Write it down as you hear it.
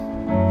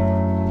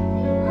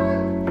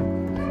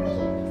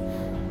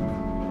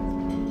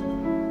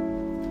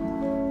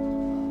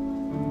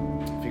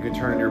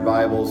turn in your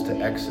Bibles to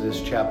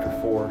Exodus chapter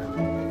 4.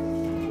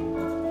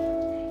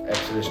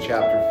 Exodus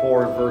chapter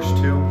 4, verse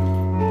 2.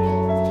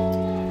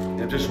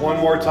 And just one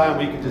more time,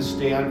 we can just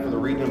stand for the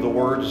reading of the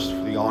word, just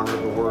for the honor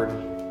of the word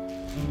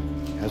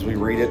as we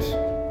read it.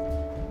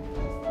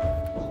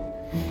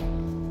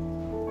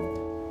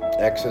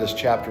 Exodus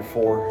chapter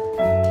 4.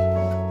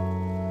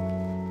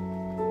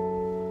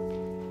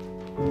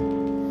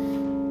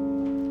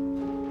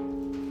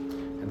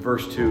 And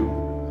verse 2,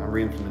 I'm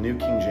reading from the New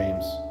King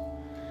James.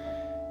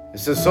 It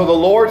says, "So the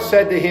Lord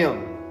said to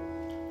him,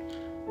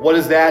 'What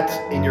is that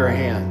in your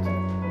hand?'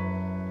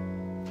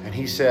 And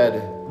he said,"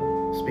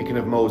 speaking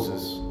of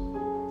Moses,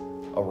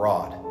 "a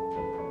rod."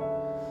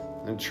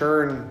 And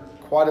turn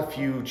quite a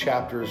few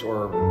chapters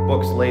or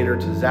books later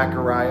to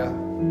Zechariah.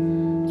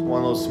 It's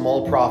one of those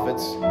small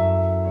prophets.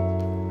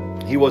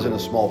 He wasn't a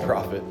small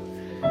prophet,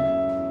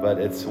 but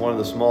it's one of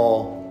the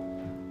small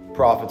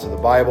prophets of the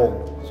Bible.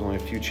 There's only a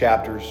few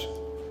chapters.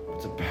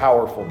 It's a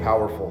powerful,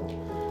 powerful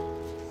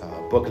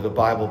book of the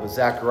Bible. But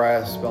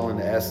Zechariah,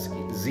 spelling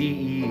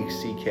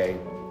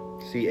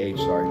S-Z-E-C-K-C-H,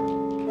 sorry.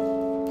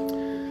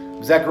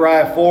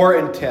 Zechariah 4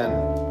 and 10.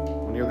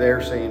 When you're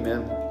there, say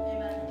amen.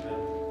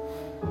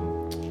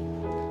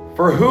 Amen.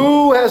 "For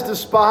who has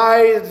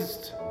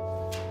despised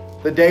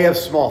the day of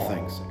small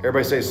things?"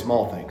 Everybody say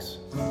small things.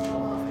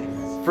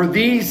 "For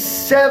these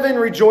 7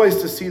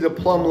 rejoice to see the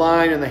plumb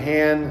line in the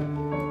hand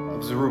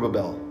of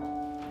Zerubbabel.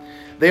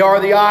 They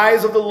are the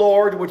eyes of the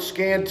Lord which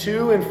scan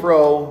to and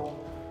fro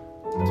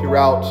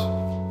throughout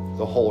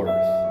the whole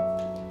earth."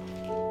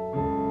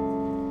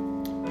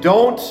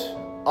 Don't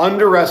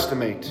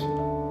underestimate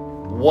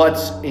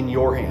what's in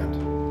your hand.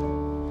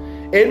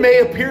 It may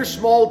appear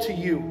small to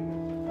you,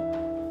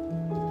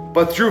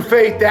 but through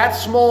faith, that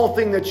small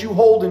thing that you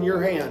hold in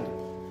your hand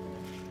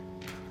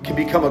can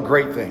become a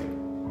great thing.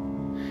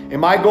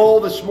 And my goal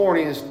this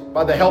morning is,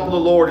 by the help of the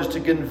Lord, is to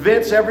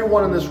convince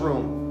everyone in this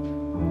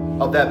room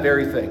of that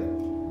very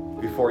thing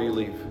before you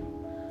leave.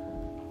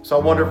 So I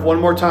wonder if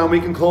one more time we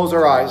can close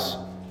our eyes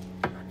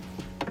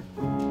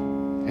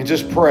and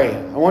just pray.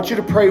 I want you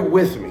to pray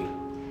with me.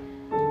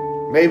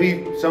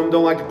 Maybe some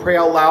don't like to pray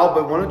out loud,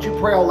 but why don't you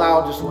pray out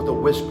loud just with a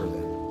whisper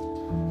then?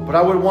 But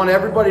I would want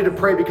everybody to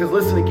pray, because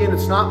listen, again,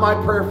 it's not my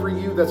prayer for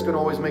you that's going to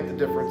always make the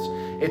difference.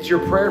 It's your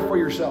prayer for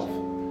yourself.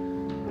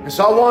 And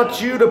so I want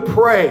you to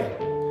pray.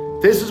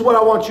 This is what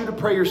I want you to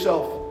pray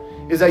yourself,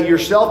 is that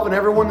yourself and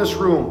everyone in this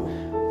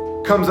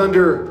room comes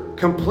under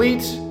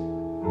complete...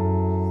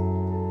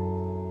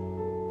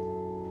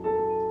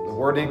 The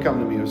word didn't come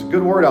to me. It was a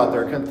good word out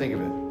there. I couldn't think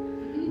of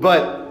it.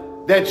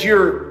 But that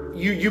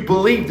you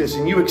believe this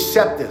and you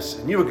accept this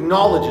and you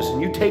acknowledge this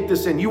and you take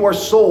this in. You are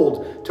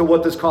sold to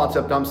what this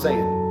concept I'm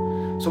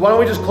saying. So why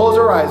don't we just close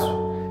our eyes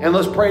and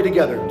let's pray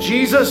together.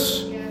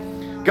 Jesus,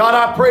 God,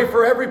 I pray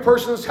for every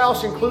person in this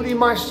house, including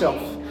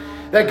myself,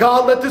 that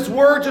God, let this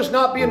word just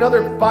not be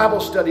another Bible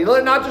study.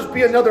 Let it not just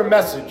be another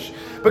message.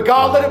 But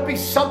God, let it be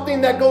something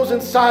that goes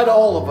inside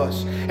all of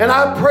us. And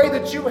I pray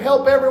that you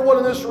help everyone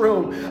in this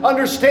room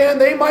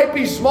understand they might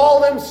be small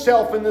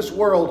themselves in this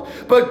world.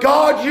 But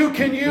God, you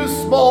can use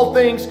small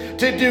things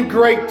to do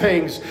great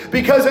things.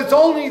 Because it's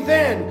only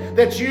then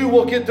that you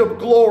will get the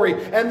glory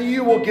and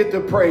you will get the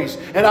praise.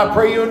 And I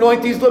pray you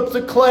anoint these lips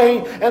of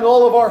clay and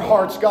all of our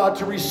hearts, God,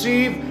 to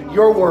receive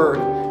your word.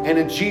 And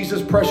in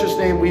Jesus' precious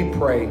name we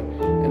pray.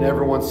 And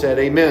everyone said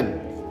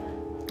amen.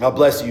 God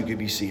bless you. You can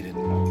be seated.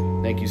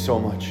 Thank you so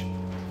much.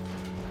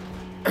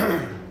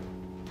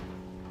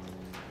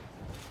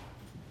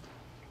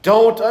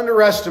 Don't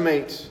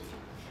underestimate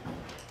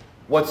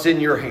what's in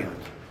your hand.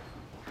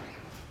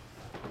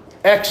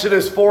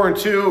 Exodus 4 and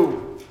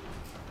 2,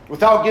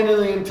 without getting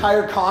into the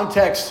entire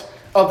context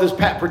of this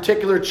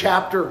particular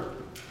chapter,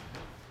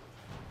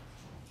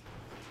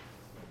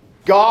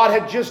 God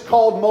had just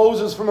called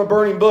Moses from a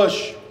burning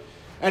bush,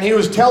 and he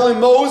was telling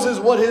Moses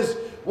what his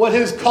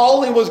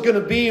calling was going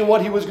to be and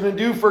what he was going to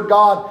do for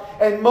God.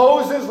 And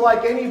Moses,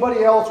 like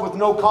anybody else with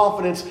no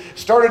confidence,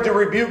 started to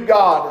rebuke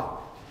God.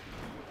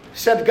 He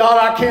said, "God,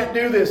 I can't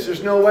do this.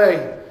 There's no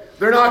way.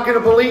 They're not going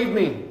to believe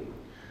me.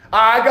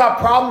 I got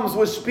problems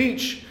with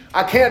speech.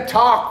 I can't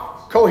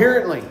talk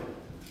coherently."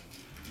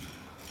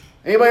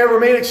 Anybody ever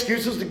made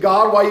excuses to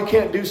God why you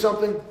can't do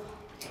something?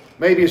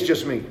 Maybe it's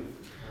just me.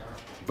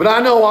 But I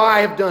know I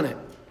have done it.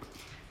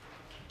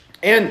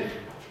 And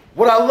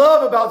what I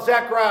love about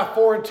Zechariah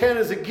 4 and 10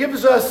 is it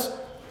gives us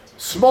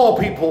small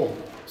people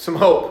some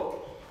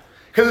hope.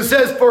 Because it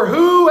says, "For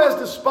who has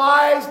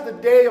despised the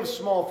day of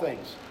small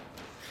things?"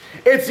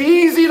 It's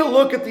easy to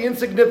look at the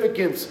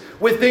insignificance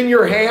within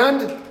your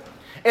hand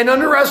and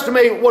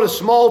underestimate what a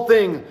small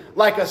thing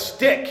like a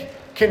stick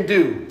can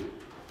do.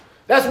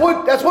 That's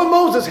what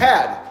Moses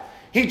had.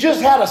 He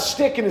just had a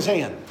stick in his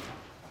hand.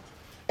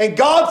 And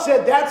God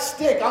said, that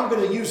stick, I'm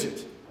going to use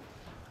it.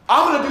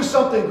 I'm going to do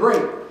something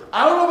great.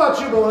 I don't know about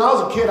you, but when I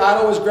was a kid, I'd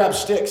always grab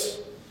sticks.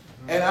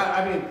 And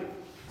I mean,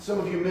 some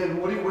of you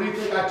men, what do you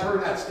think I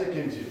turned that stick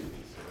into?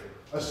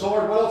 A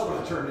sword? What else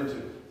would I turn it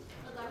into?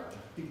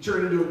 You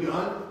turn it into a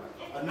gun,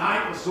 a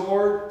knife, a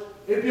sword.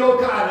 It'd be all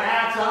kind of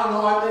axe. I don't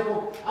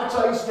know.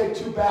 I used to take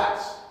 2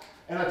 bats.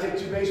 And I'd take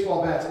 2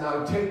 baseball bats and I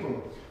would tape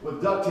them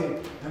with duct tape.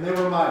 And they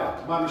were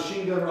my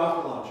machine gun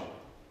rocket launcher.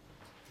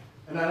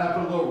 And then I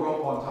put a little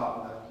rope on top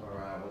of that.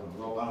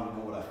 Rope, I don't even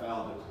know what I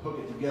found, to hook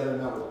it together,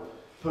 and I would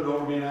put it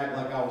over me and act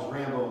like I was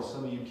Rambo. And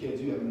some of you kids,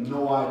 you have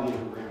no idea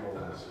who Rambo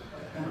was.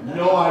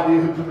 No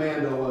idea who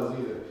Commando was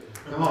either.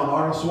 Come on,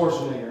 Arnold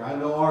Schwarzenegger. I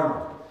know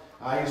Arnold.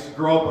 I used to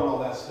grow up on all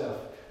that stuff.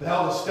 But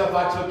all the stuff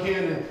I took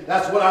in, and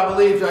that's what I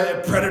believed.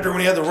 Predator, when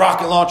he had the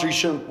rocket launcher, you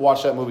shouldn't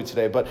watch that movie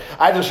today. But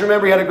I just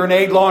remember he had a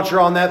grenade launcher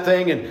on that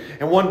thing,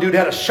 and one dude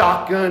had a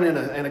shotgun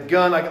and a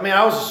gun. Like, man,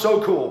 I was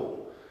so cool.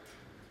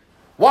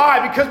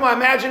 Why? Because my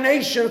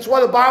imagination, that's why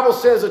the Bible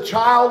says a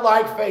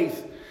childlike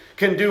faith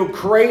can do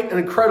great and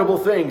incredible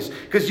things.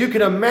 Because you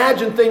can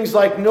imagine things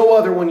like no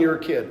other when you're a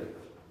kid.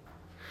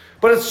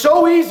 But it's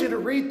so easy to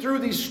read through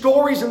these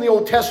stories in the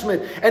Old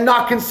Testament and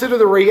not consider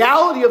the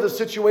reality of the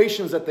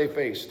situations that they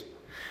faced.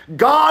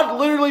 God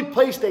literally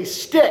placed a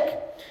stick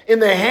in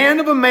the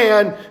hand of a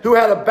man who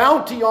had a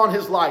bounty on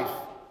his life.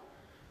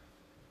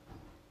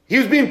 He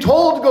was being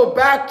told to go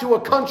back to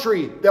a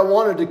country that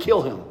wanted to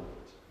kill him.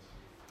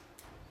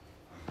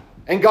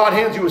 And God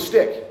hands you a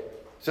stick.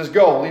 Says,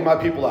 go, lead my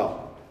people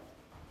out.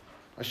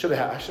 I should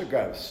have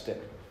grabbed a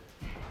stick.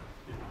 I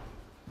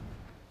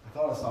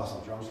thought I saw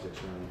some drumsticks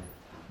around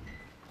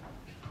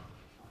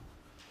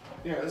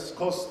here. Yeah, this is the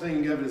closest thing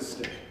you can give it is a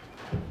stick.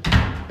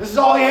 This is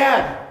all he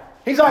had.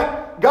 He's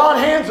like, God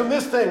hands him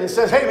this thing and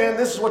says, hey man,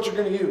 this is what you're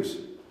going to use.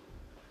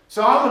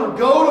 So I'm going to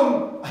go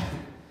to him.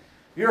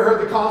 You ever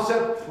heard the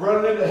concept,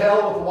 running into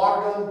hell with a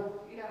water gun?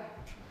 Yeah.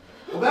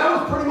 Well, that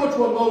was pretty much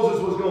what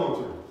Moses was going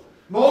through.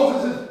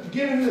 Moses is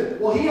giving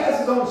he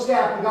has his own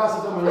staff, and God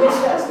says, I'm going to use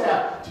that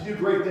staff to do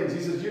great things. He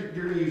says, you're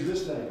going to use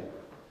this thing.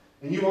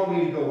 And you want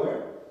me to go where?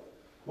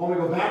 You want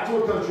me to go back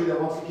to a country that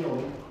wants to kill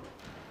me.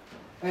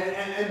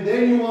 And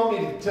then you want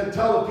me to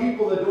tell the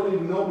people that don't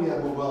even know me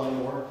that well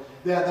anymore,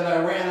 that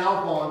I ran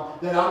out on,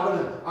 that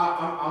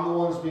I'm the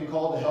one that's being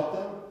called to help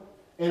them.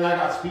 And I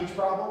got speech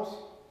problems.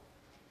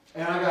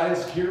 And I got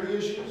insecurity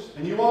issues.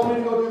 And you want me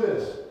to go do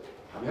this?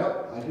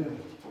 Yep, I do.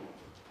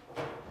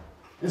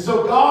 And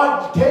so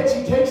God takes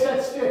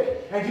that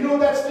stick. And you know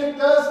what that stick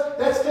does?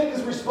 That stick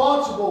is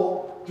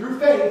responsible, through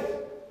faith,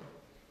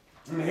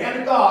 in the hand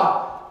of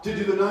God, to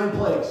do the 9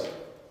 plagues.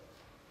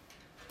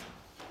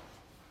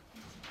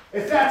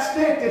 It's that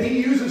stick that he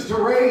uses to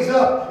raise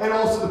up and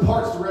also the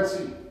parts of the Red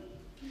Sea.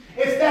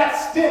 It's that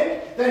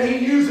stick that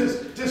he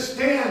uses to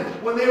stand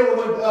when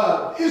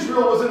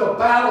Israel was in a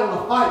battle and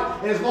a fight.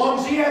 And as long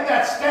as he had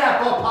that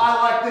staff up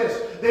high like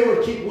this, they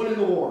would keep winning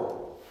the war.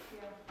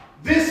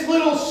 This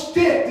little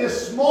stick,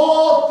 this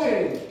small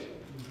thing,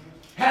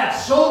 had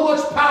so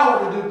much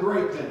power to do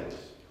great things.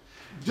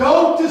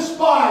 Don't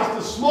despise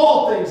the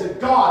small things that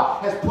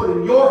God has put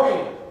in your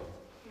hand.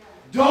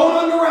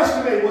 Don't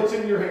underestimate what's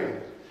in your hand.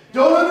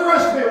 Don't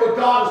underestimate what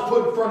God has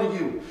put in front of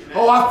you.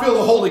 Oh, I feel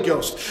the Holy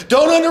Ghost.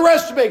 Don't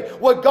underestimate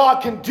what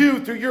God can do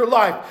through your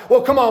life.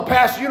 Well, come on,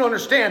 Pastor, you don't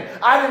understand.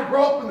 I didn't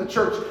grow up in the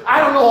church. I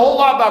don't know a whole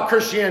lot about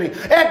Christianity.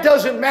 It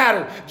doesn't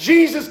matter.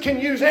 Jesus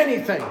can use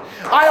anything.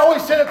 I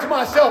always said it to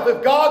myself,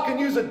 if God can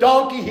use a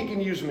donkey, he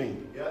can use me.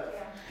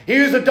 He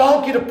used a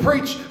donkey to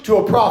preach to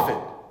a prophet.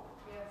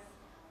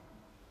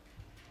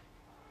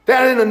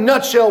 That in a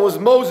nutshell was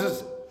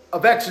Moses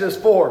of Exodus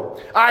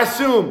 4. I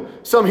assume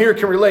some here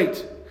can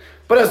relate.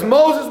 But as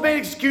Moses made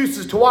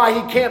excuses to why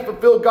he can't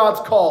fulfill God's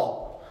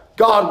call,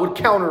 God would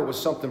counter with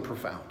something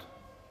profound.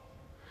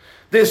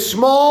 This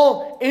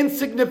small,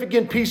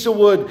 insignificant piece of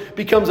wood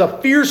becomes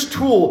a fierce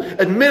tool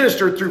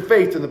administered through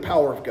faith in the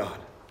power of God.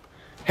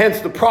 Hence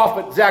the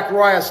prophet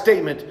Zechariah's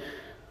statement,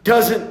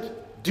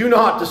 do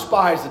not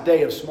despise the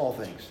day of small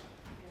things.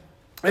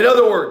 In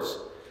other words,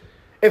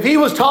 if he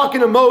was talking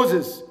to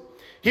Moses,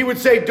 he would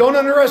say, don't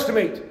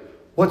underestimate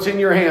what's in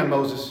your hand,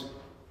 Moses.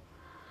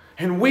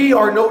 And we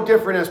are no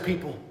different as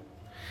people.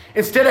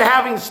 Instead of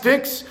having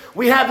sticks,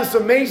 we have this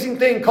amazing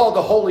thing called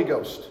the Holy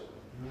Ghost.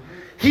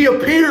 He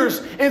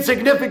appears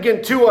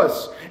insignificant to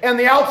us and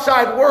the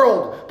outside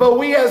world, but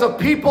we as a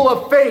people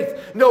of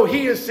faith know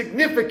he is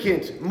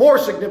significant, more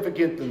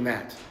significant than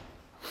that.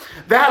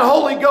 That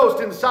Holy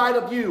Ghost inside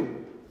of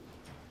you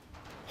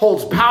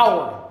holds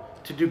power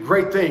to do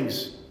great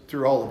things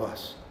through all of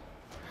us.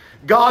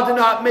 God did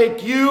not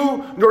make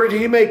you, nor did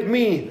he make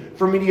me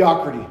for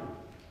mediocrity.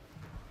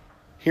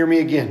 Hear me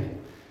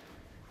again.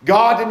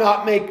 God did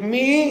not make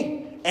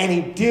me, and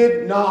he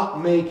did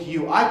not make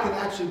you. I can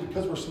actually,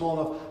 because we're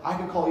small enough, I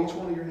can call each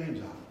one of your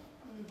names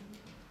out.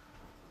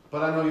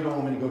 But I know you don't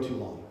want me to go too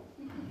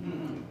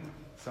long.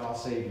 So I'll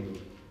save you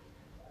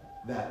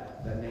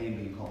that name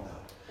being called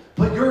out.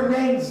 But your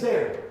name's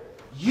there.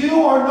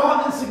 You are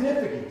not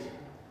insignificant.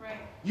 Right.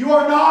 You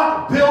are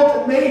not built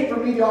and made for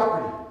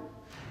mediocrity.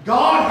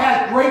 God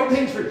has great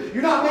things for you.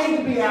 You're not made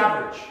to be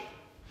average.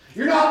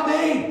 You're not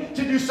made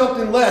to do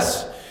something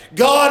less.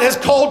 God has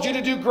called you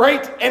to do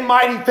great and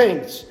mighty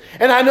things.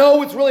 And I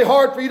know it's really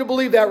hard for you to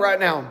believe that right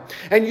now.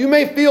 And you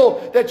may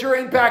feel that your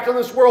impact on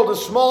this world is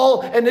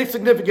small and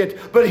insignificant.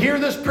 But hear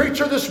this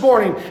preacher this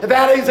morning.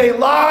 That is a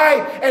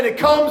lie, and it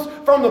comes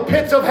from the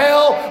pits of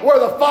hell where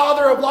the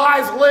father of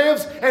lies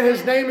lives, and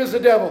his name is the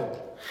devil.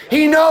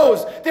 He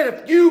knows that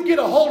if you get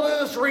a hold of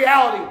this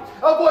reality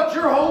of what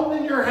you're holding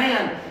in your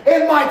hand,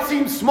 it might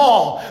seem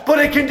small, but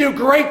it can do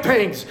great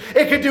things.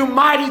 It can do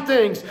mighty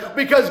things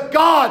because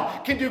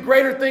God can do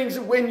greater things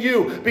in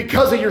you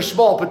because of your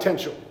small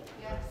potential.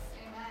 Yes,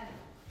 amen.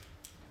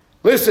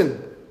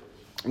 Listen,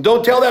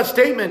 don't tell that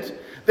statement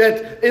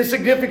that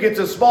insignificance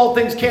and small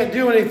things can't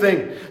do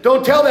anything.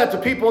 Don't tell that to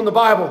people in the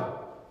Bible.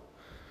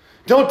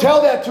 Don't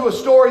tell that to a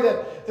story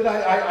that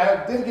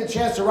I didn't get a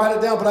chance to write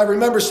it down, but I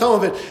remember some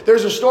of it.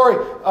 There's a story,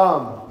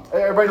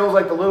 everybody knows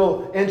like the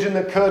little engine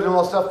that could and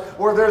all that stuff,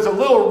 where there's a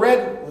little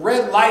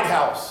red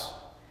lighthouse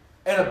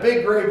and a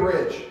big gray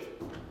bridge.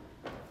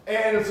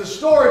 And it's a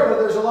story, but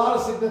there's a lot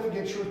of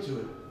significant truth to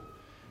it.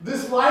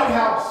 This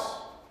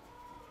lighthouse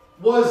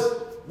was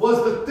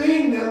the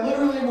thing that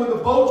literally when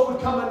the boats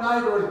would come at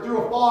night or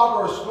through a fog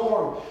or a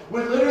storm,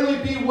 would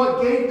literally be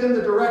what gave them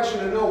the direction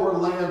to know where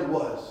land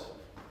was.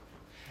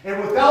 And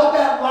without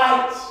that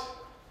light,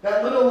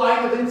 that little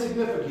light of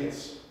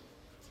insignificance,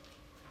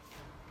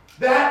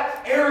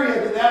 that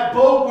area that that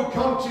boat would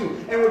come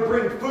to and would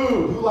bring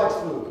food. Who likes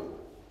food?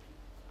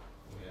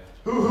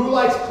 Yeah. Who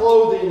likes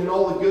clothing and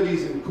all the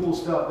goodies and cool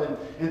stuff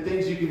and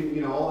things you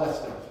can, all that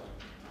stuff.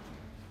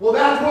 Well,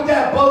 that's what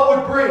that boat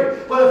would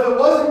bring. But if it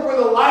wasn't for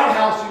the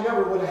lighthouse, you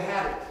never would have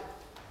had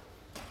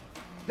it.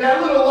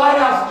 That little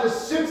lighthouse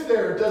just sits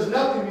there, does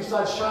nothing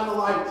besides shine a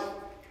light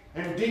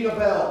and ding a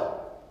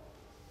bell.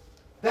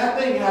 That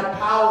thing had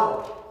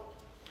power.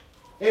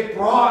 It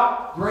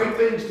brought great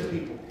things to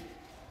people.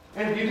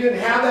 And if you didn't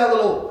have that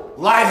little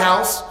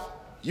lighthouse,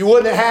 you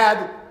wouldn't have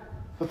had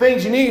the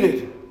things you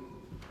needed.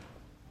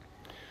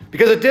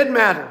 Because it did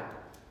matter.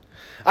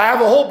 I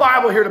have a whole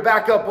Bible here to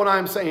back up what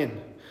I'm saying.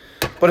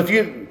 But if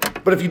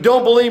you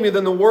don't believe me,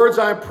 then the words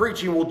I'm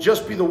preaching will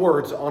just be the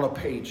words on a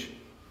page.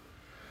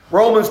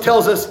 Romans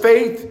tells us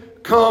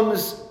faith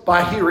comes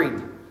by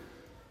hearing.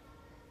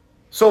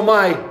 So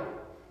my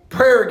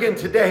prayer again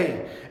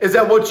today is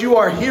that what you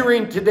are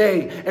hearing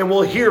today and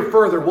will hear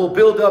further will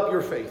build up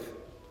your faith.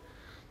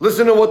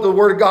 Listen to what the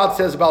Word of God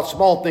says about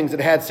small things that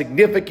had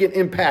significant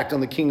impact on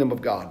the kingdom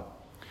of God.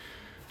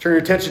 Turn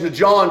your attention to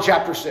John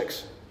chapter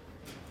 6.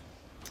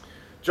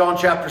 John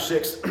chapter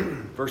 6,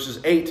 verses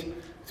 8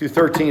 through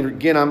 13.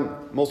 Again,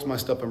 most of my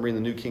stuff I'm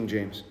reading the New King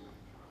James.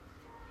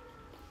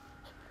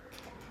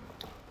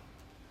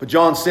 But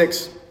John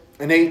 6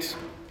 and 8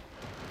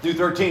 through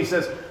 13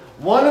 says,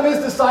 one of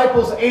his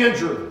disciples,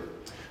 Andrew,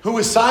 who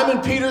is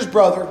Simon Peter's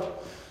brother,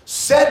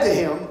 said to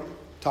him,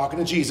 talking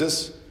to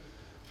Jesus,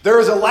 there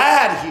is a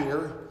lad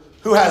here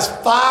who has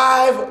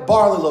 5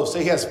 barley loaves.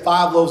 Say he has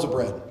 5 loaves of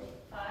bread.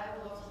 5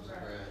 loaves of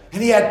bread.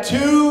 And he had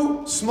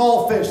 2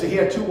 small fish. He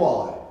had 2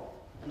 walleye.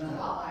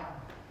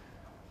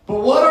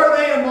 But what are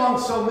they among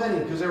so many?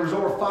 Because there was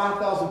over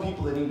 5,000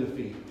 people that needed to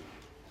feed.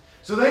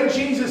 So then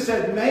Jesus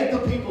said, make the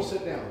people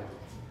sit down.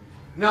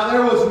 Now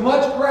there was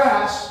much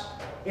grass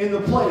in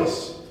the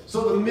place.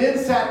 So the men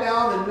sat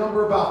down and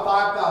number about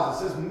 5,000.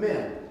 It says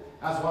men.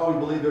 That's why we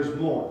believe there's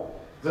more.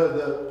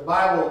 The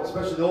Bible,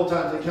 especially the old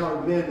times, they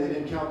counted men. They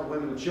didn't count the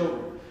women and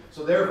children.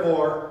 So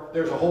therefore,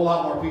 there's a whole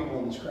lot more people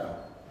in this crowd.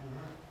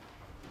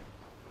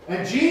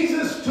 And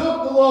Jesus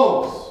took the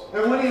loaves.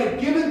 And when he had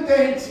given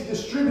thanks, he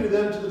distributed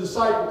them to the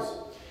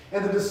disciples.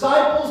 And the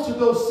disciples to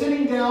those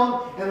sitting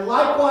down, and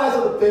likewise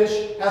of the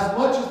fish, as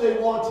much as they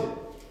wanted.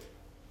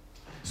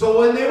 So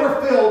when they were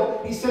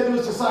filled, he said to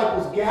his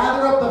disciples,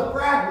 gather up the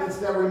fragments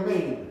that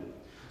remain,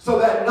 so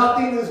that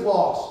nothing is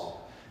lost.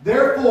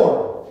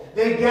 Therefore,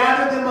 they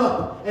gathered them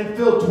up and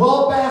filled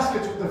 12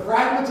 baskets with the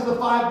fragments of the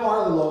 5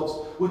 barley loaves,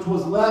 which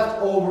was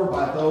left over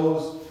by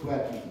those who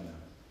had eaten them.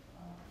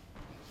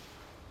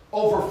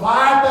 Over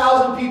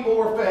 5,000 people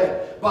were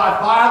fed by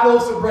 5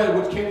 loaves of bread,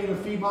 which can't even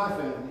feed my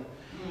family,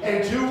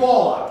 and 2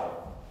 walleye.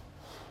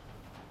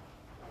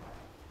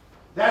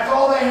 That's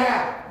all they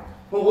had.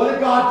 But what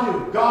did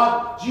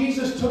God do?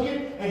 Jesus took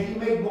it and he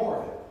made more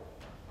of it.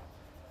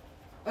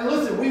 And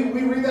listen, we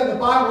read that in the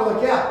Bible, we're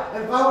like, yeah.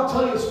 And if I would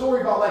tell you a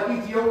story about like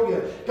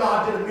Ethiopia,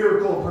 God did a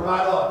miracle and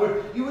provided all.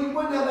 You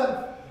wouldn't have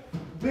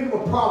that big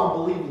of a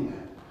problem believing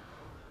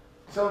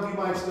that. Some of you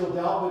might still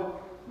doubt,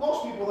 but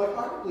most people are like,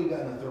 I don't believe that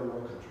in a third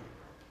world country.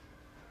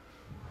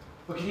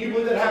 But can you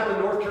believe that happened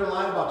in North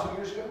Carolina about 2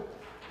 years ago?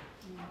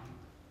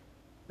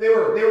 They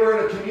were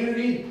in a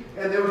community,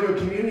 and they were doing a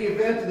community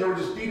event, and they were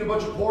just feeding a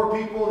bunch of poor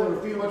people, and they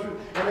were feeding a bunch of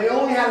people, and they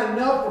only had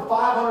enough for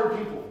 500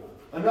 people,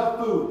 enough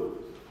food.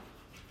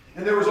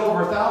 And there was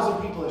over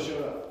 1,000 people that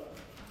showed up.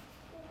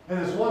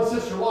 And this one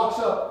sister walks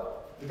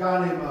up, a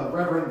guy named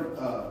Reverend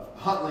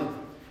Huntley.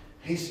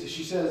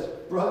 She says,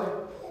 brother,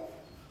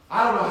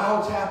 I don't know how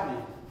it's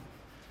happening,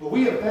 but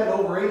we have fed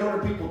over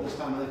 800 people this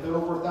time, and they fed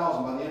over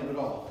 1,000 by the end of it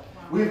all.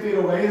 We have fed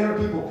over 800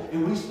 people,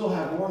 and we still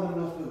have more than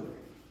enough food.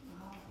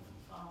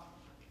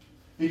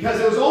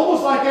 Because it was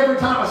almost like every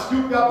time a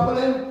scoop got put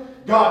in,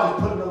 God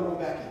just put another one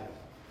back in.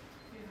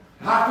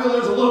 And I feel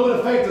there's a little bit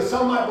of faith that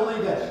some might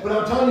believe that. But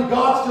I'm telling you,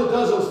 God still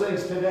does those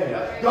things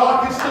today.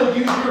 God can still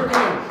use your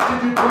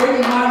hand to do great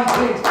and mighty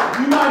things.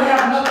 You might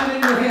have nothing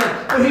in your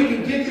hand, but He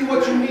can give you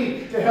what you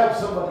need to help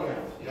somebody else.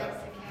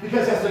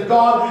 Because that's the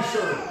God we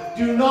serve.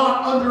 Do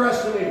not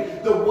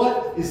underestimate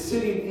what is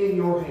sitting in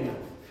your hand.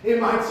 It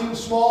might seem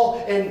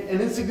small and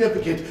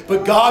insignificant,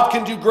 but God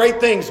can do great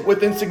things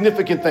with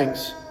insignificant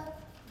things.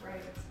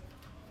 Right.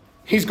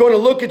 He's going to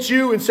look at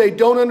you and say,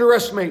 don't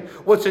underestimate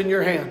what's in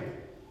your hand.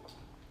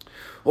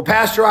 Well,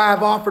 Pastor, I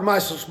have offered my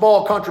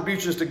small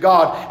contributions to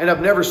God, and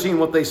I've never seen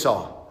what they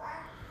saw.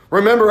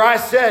 Remember, I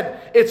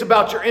said it's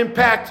about your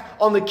impact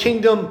on the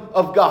kingdom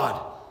of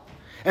God.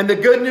 And the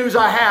good news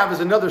I have is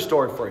another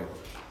story for you.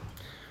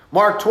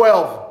 Mark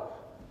 12.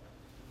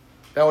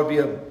 That would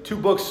be 2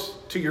 books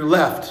to your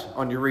left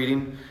on your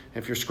reading.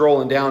 If you're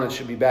scrolling down, it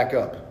should be back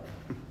up.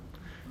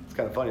 It's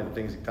kind of funny the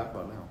things you talk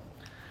about now.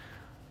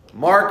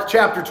 Mark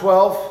chapter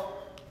 12. Why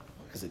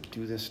does it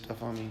do this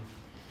stuff on me?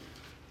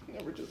 It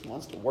never just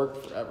wants to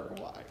work forever.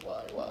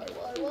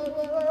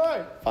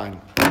 Why? Fine.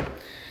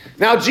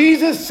 Now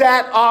Jesus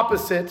sat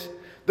opposite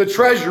the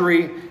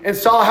treasury and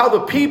saw how the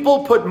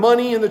people put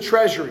money in the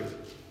treasury.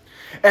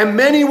 And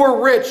many who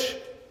were rich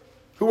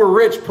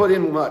put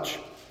in much.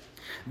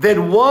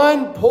 Then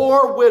one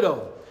poor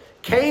widow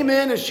came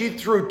in and she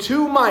threw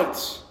 2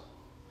 mites,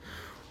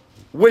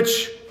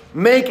 which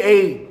make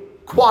a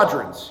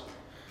quadrans.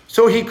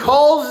 So he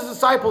called his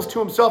disciples to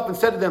himself and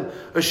said to them,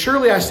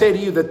 Surely I say to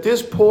you that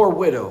this poor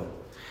widow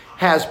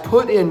has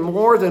put in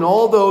more than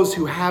all those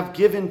who have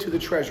given to the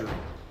treasury.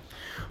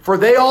 For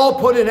they all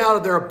put in out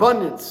of their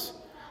abundance,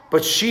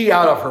 but she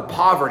out of her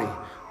poverty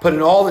put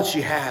in all that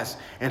she has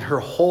and her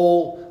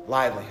whole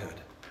livelihood.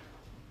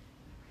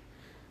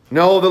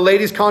 No, the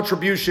lady's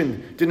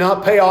contribution did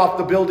not pay off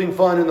the building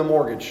fund and the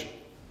mortgage,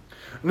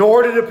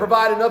 nor did it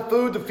provide enough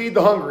food to feed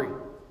the hungry.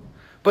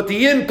 But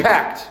the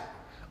impact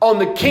on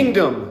the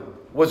kingdom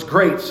was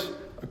great,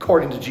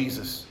 according to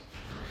Jesus.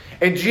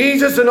 And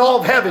Jesus and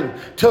all of heaven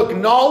took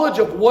knowledge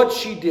of what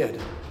she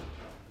did.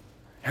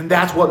 And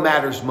that's what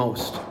matters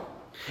most.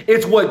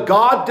 It's what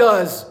God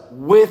does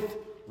with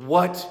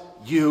what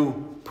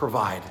you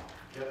provide.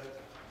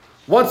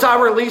 Once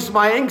I release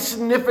my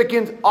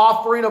insignificant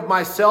offering of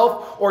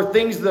myself or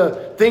things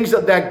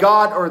that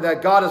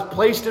God has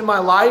placed in my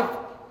life,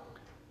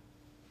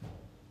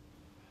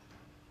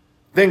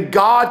 then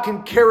God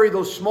can carry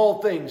those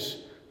small things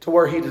to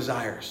where He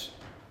desires.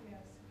 Yes.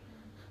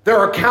 There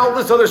are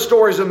countless other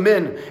stories of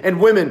men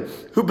and women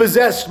who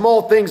possess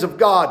small things of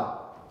God,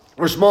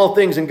 or small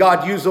things, and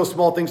God used those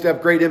small things to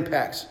have great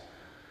impacts.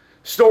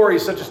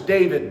 Stories such as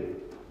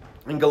David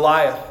and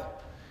Goliath,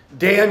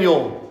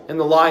 Daniel in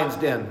the lion's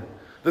den,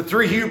 the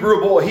 3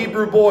 Hebrew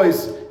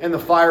boys in the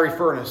fiery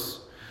furnace,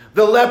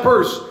 the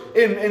lepers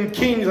in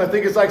Kings, I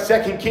think it's like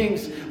 2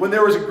 Kings, when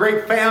there was a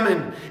great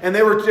famine and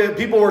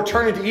people were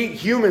turning to eat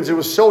humans. It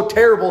was so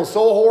terrible and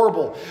so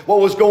horrible what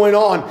was going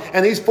on.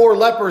 And these 4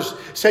 lepers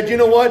said, you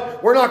know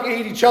what? We're not going to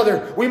eat each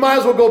other. We might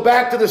as well go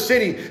back to the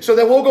city so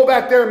that we'll go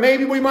back there.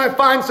 Maybe we might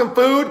find some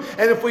food.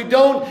 And if we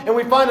don't, and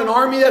we find an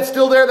army that's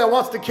still there that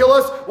wants to kill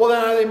us, well,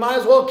 then they might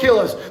as well kill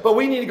us. But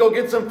we need to go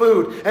get some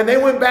food. And they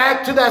went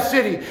back to that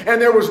city and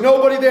there was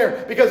nobody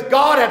there because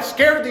God had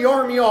scared the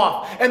army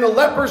off. And the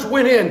lepers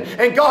went in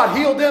and God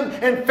healed them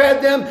and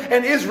fed them,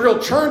 and Israel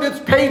turned its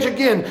page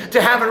again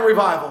to having a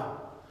revival.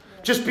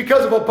 Just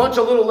because of a bunch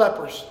of little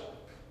lepers.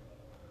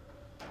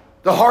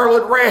 The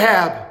harlot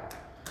Rahab,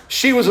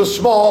 she was a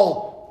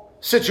small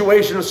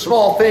situation, a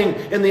small thing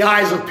in the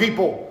eyes of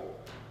people.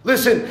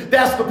 Listen,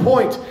 that's the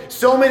point.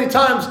 So many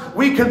times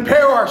we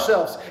compare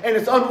ourselves, and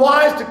it's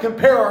unwise to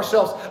compare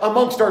ourselves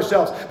amongst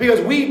ourselves because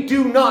we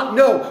do not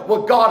know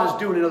what God is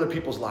doing in other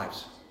people's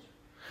lives.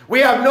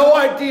 We have no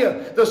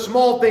idea the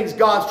small things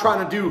God's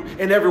trying to do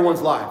in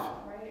everyone's life.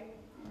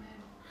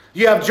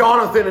 You have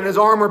Jonathan and his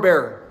armor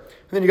bearer.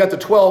 And then you got the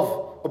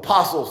 12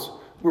 apostles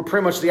who were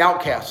pretty much the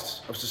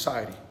outcasts of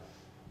society.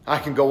 I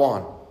can go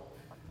on.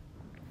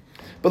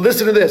 But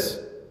listen to this.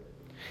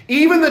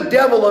 Even the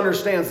devil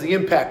understands the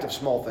impact of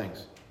small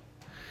things.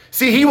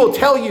 See, he will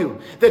tell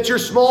you that your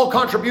small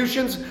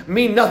contributions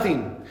mean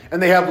nothing and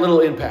they have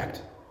little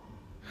impact.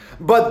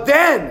 But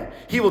then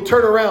he will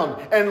turn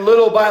around and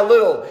little by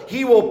little,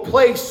 he will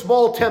place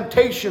small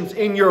temptations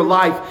in your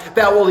life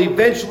that will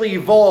eventually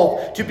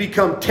evolve to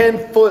become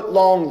 10-foot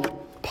long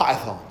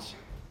pythons.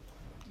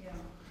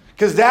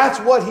 Because that's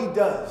what he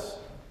does.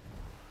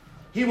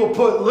 He will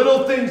put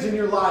little things in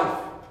your life.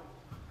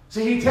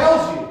 See, he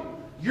tells you,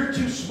 you're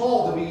too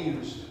small to be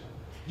used.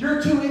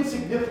 You're too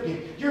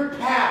insignificant. Your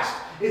past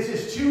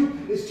is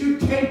too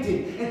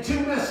tainted and too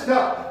messed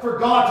up for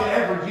God to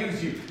ever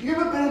use you. You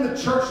haven't been in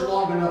the church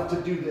long enough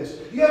to do this.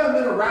 You haven't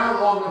been around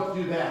long enough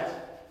to do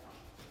that.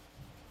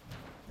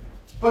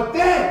 But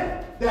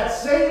then, that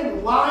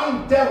same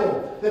lying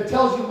devil that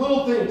tells you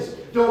little things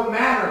don't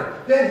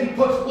matter, then he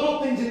puts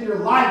little things in your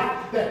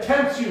life that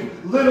tempts you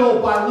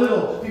little by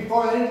little.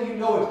 Before the end of you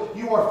know it,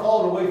 you are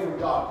falling away from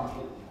God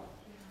completely.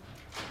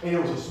 And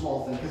it was a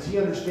small thing because he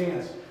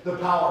understands the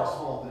power of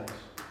small things.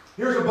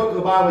 Here's a book of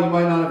the Bible you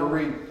might not ever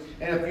read.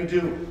 And if you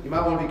do, you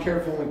might want to be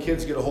careful when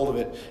kids get a hold of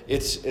it.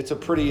 It's a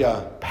pretty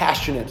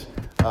passionate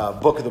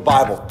book of the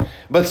Bible.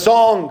 But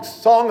Song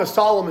of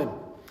Solomon,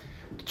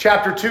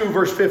 chapter 2,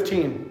 verse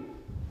 15.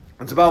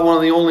 It's about one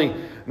of the only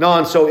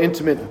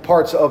non-so-intimate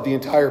parts of the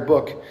entire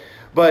book.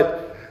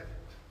 But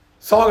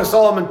Song of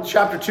Solomon,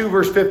 chapter 2,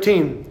 verse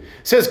 15,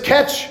 says,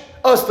 "Catch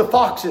us the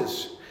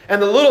foxes,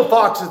 and the little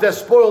foxes that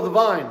spoil the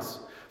vines.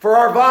 For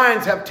our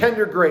vines have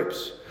tender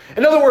grapes."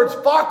 In other words,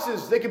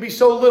 foxes, they can be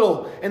so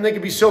little and they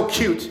can be so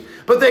cute,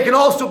 but they can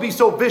also be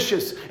so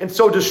vicious and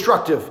so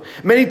destructive.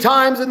 Many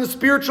times in the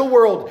spiritual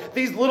world,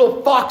 these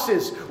little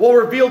foxes will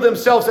reveal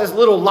themselves as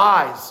little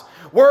lies.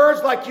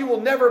 Words like "you will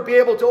never be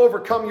able to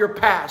overcome your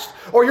past,"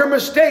 or "your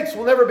mistakes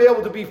will never be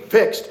able to be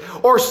fixed,"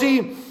 or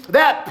 "see,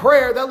 that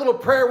prayer, that little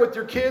prayer with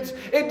your kids,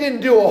 it didn't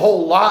do a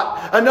whole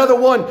lot." Another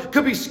one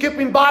could be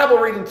 "skipping Bible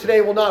reading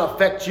today will not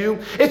affect you.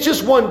 It's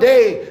just one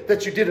day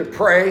that you didn't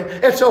pray.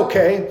 It's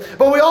okay."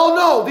 But we all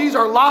know these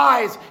are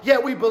lies,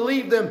 yet we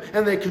believe them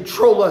and they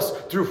control us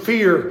through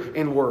fear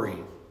and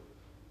worry.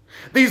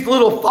 These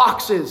little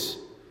foxes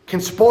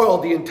can spoil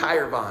the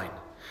entire vine.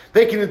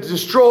 They can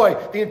destroy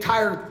the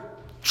entire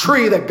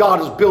tree that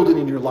God is building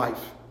in your life.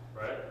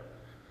 Right.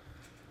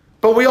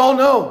 But we all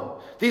know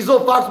these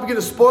little foxes begin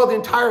to spoil the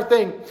entire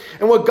thing.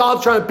 And what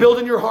God's trying to build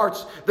in your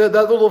hearts, that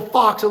little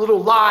fox, a little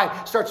lie,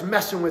 starts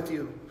messing with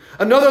you.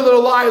 Another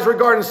little lie is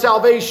regarding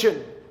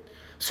salvation.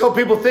 So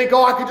people think,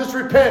 "Oh, I can just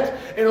repent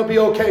and it'll be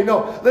okay."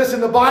 No,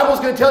 listen, the Bible's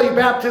going to tell you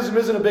baptism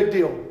isn't a big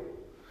deal.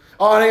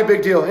 Oh, it ain't a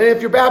big deal. And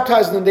if you're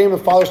baptized in the name of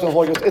the Father, Son, and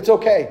Holy Ghost, it's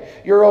okay.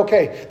 You're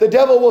okay. The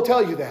devil will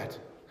tell you that.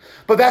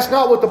 But that's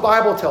not what the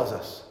Bible tells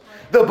us.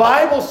 The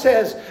Bible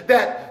says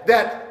that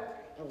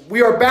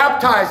we are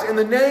baptized in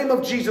the name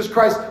of Jesus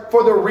Christ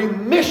for the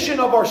remission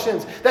of our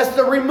sins. That's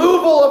the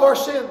removal of our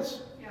sins.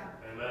 Yeah.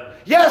 Amen.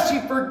 Yes, He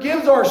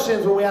forgives our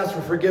sins when we ask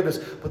for forgiveness,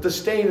 but the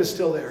stain is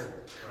still there.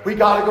 Right. We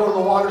got to go to the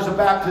waters of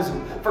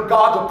baptism for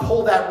God to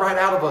pull that right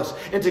out of us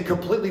and to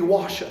completely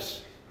wash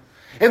us.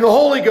 And the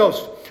Holy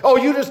Ghost, oh,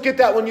 you just get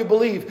that when you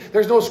believe.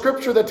 There's no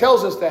scripture that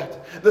tells us that.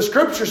 The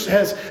scripture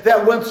says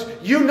that once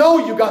you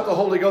know you got the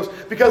Holy Ghost,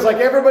 because like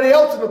everybody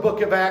else in the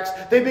book of Acts,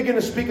 they begin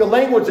to speak a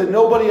language that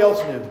nobody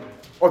else knew.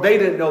 Or they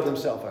didn't know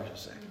themselves, I should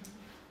say.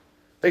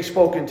 They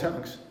spoke in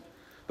tongues.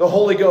 The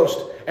Holy Ghost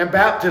and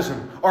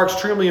baptism are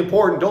extremely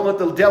important. Don't let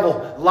the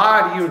devil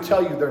lie to you and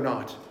tell you they're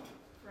not.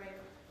 Right.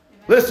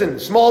 Listen,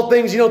 small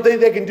things you don't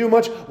think they can do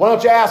much. Why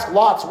don't you ask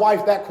Lot's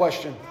wife that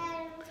question?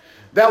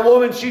 That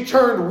woman, she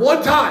turned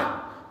one time,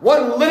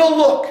 one little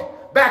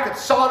look back at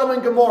Sodom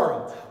and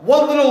Gomorrah.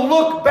 One little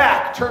look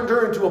back turned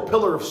her into a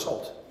pillar of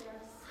salt. Yes.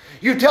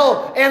 You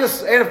tell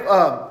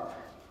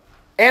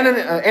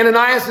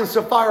Ananias and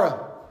Sapphira,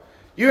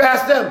 you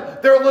ask them,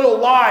 their little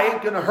lie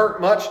ain't going to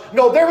hurt much.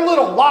 No, their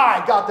little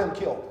lie got them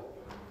killed.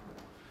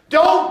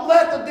 Don't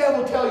let the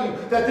devil tell you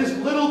that this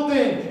little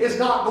thing is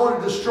not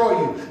going to destroy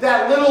you.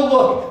 That little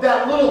look,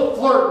 that little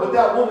flirt with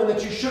that woman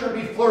that you shouldn't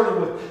be flirting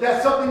with.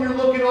 That's something you're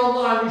looking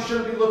online you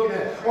shouldn't be looking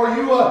at. Or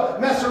you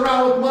mess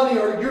around with money,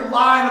 or you're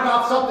lying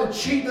about something,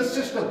 cheat the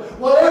system.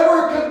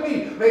 Whatever it could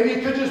be. Maybe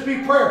it could just be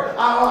prayer.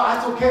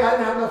 It's okay, I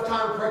didn't have enough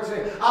time to pray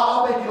today.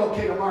 I'll make it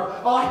okay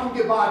tomorrow. Oh, I can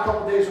get by a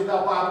couple days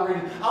without Bible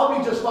reading. I'll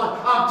be just fine.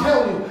 I'm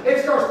telling you,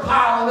 it starts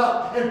piling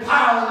up and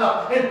piling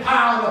up and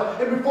piling up.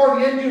 And before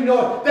the end you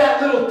know it,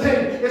 that little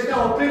thing is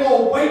now a big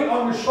old weight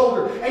on your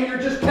shoulder, and you're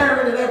just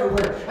carrying it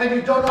everywhere, and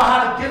you don't know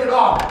how to get it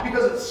off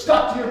because it's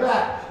stuck to your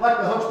back like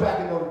the hunchback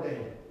in Notre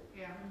Dame.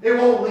 Yeah. It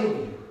won't leave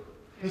you.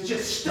 It's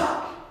just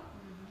stuck.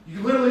 You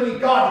literally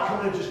need God to come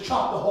in and just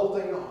chop the whole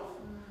thing off.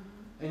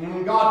 And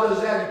when God does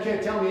that, you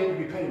can't tell me it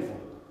can be painful.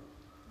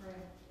 Right.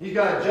 You've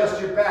got to adjust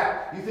your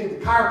back. You think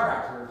the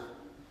chiropractor hurts.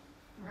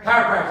 Right.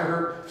 Chiropractor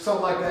hurt,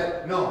 something like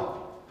that.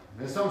 No.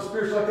 There's something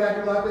spiritual like that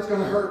in your life, it's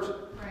going to hurt.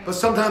 But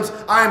sometimes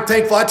I am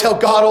thankful. I tell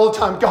God all the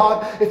time,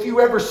 God, if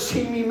you ever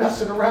see me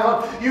messing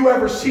around, you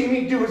ever see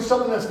me doing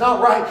something that's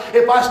not right,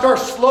 if I start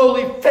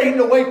slowly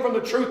fading away from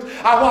the truth,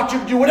 I want you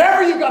to do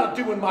whatever you got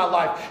to do in my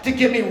life to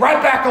get me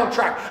right back on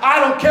track. I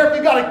don't care if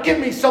you got to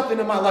give me something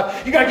in my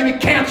life. You got to give me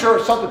cancer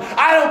or something.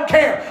 I don't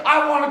care.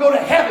 I want to go to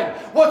heaven.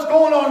 What's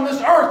going on in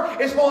this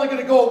earth is only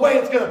going to go away.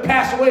 It's going to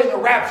pass away in the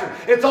rapture.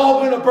 It's all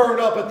going to burn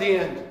up at the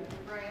end.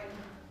 Right.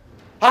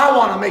 I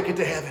want to make it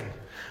to heaven.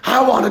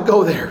 I want to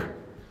go there.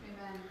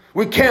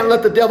 We can't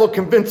let the devil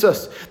convince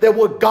us that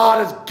what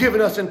God has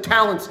given us in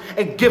talents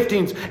and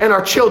giftings and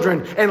our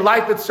children and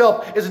life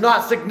itself is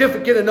not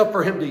significant enough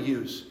for him to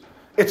use.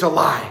 It's a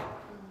lie.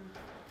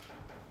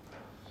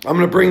 I'm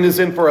going to bring this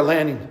in for a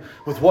landing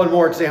with one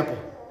more example.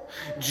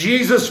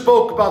 Jesus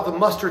spoke about the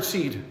mustard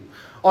seed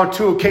on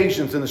 2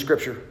 occasions in the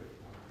scripture.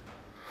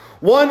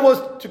 One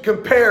was to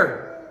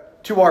compare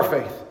to our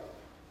faith.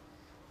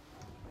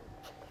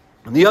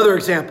 And the other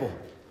example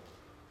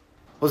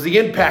was the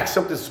impact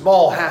something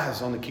small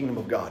has on the kingdom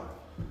of God.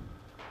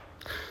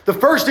 The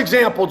first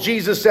example,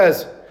 Jesus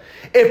says,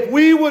 if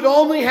we would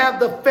only have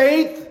the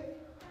faith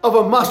of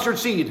a mustard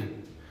seed,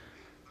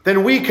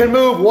 then we can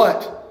move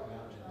what?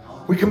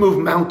 We can move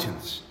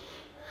mountains.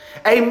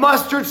 A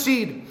mustard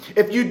seed,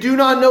 if you do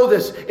not know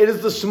this, it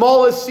is the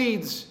smallest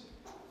seeds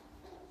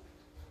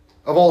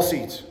of all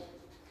seeds.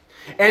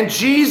 And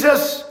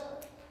Jesus,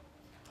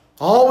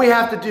 all we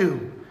have to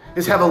do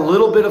is have a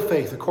little bit of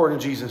faith according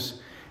to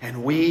Jesus,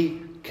 and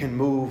we can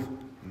move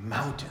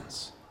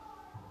mountains.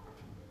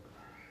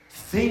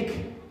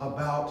 Think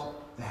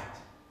about that.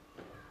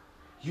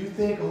 You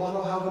think, oh, I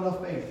don't have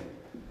enough faith.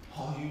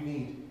 All you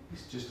need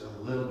is just a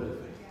little bit of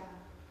faith. Yeah.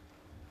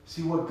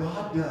 See, what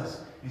God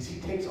does is He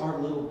takes our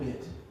little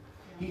bit.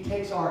 He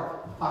takes our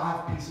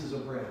 5 pieces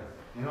of bread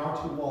and our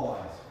 2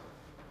 walleyes,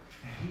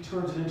 and He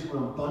turns it into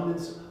an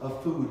abundance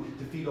of food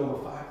to feed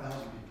over 5,000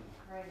 people.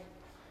 Right.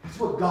 That's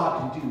what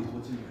God can do with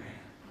what's in your hand.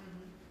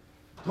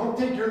 Don't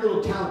think your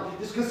little talent.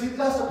 Just because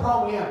that's the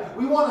problem we have.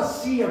 We want to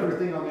see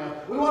everything on the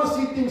outside. We want to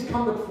see things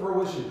come to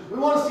fruition. We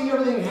want to see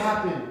everything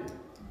happen.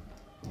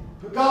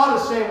 But God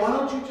is saying, why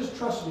don't you just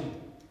trust me?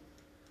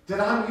 That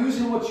I'm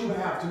using what you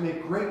have to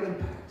make great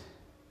impact.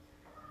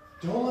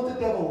 Don't let the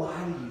devil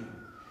lie to you.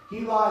 He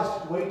lies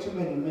to way too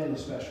many men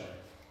especially.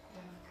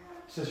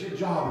 He says, your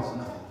job is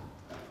nothing.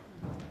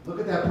 Look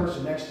at that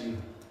person next to you.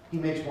 He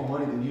makes more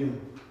money than you.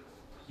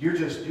 You're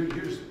just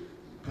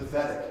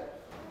pathetic.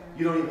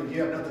 You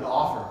have nothing to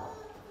offer.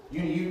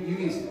 You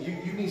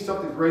need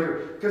something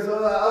greater. Because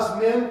us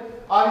men,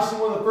 obviously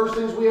one of the first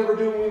things we ever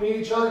do when we meet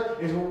each other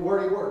is, where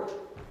do you work?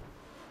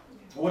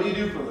 What do you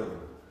do for a living?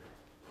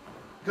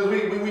 Because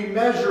we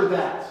measure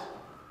that.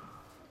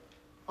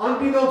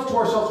 Unbeknownst to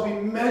ourselves, we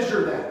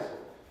measure that.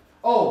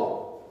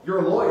 Oh, you're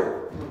a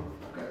lawyer.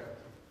 Okay.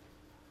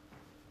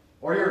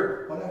 Or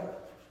you're whatever.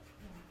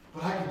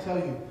 But I can tell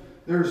you,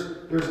 there's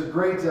a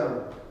great,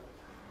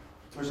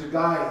 there's a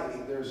guy,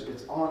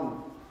 it's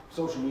on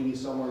social media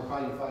somewhere,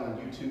 probably you can find it on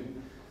YouTube.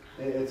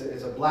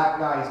 It's a black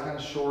guy, he's kind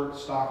of short,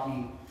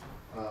 stocky,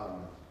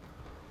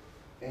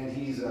 and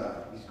he's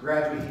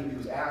graduated. He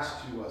was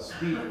asked to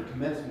speak at a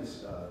commencement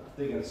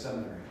thing at a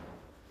seminary.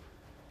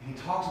 And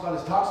he talks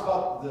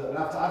about and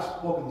I've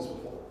spoken this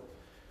before.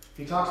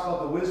 He talks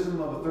about the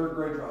wisdom of a 3rd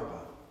grade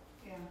dropout.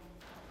 Yeah.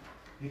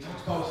 He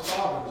talks about his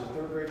father who was a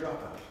 3rd grade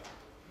dropout.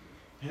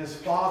 And his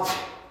father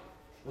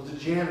was a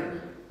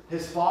janitor.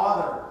 His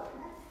father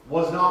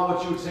was not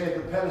what you would say at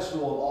the pedestal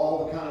of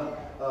all the kind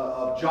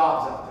of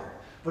jobs out there.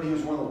 But he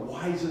was one of the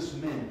wisest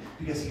men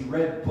because he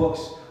read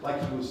books like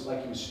he was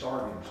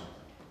starving or something.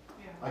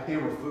 Like they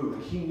were food.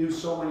 Like he knew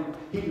so many.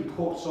 He could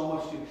quote so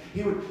much.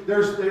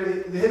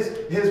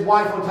 His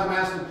wife one time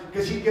asked him,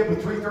 because he'd get up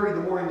at 3:30 in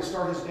the morning to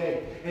start his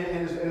day,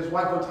 and his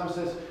wife one time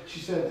says,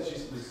 this is how she said it.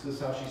 This is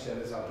how he said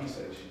it.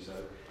 She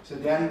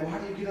said, Daddy, why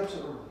do you get up so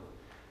early?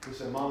 He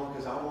said, Mama,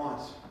 because I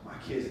want my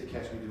kids to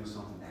catch me doing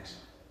something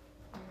excellent.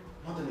 I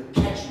want them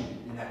to catch me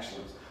in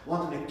excellence. I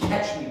want them to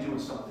catch me doing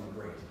something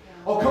great.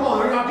 Oh, come on,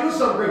 you're not doing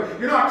something great.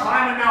 You're not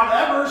climbing Mount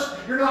Everest.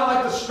 You're not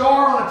like the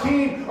star on a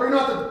team, or you're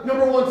not the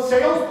 #1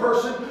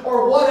 salesperson,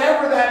 or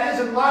whatever that is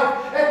in life.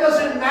 It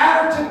doesn't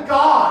matter to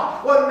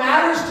God. What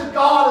matters to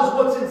God is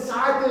what's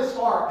inside this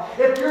heart.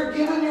 If you're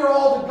giving your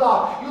all to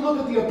God, you look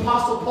at the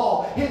Apostle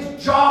Paul.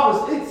 His job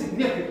was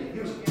insignificant. He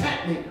was a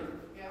tent maker.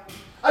 Yeah.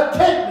 A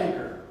tent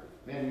maker.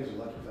 Man, you guys are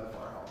lucky that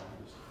far out.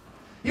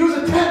 He was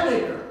a tent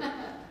maker.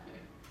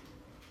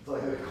 It's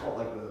like they call it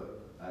like the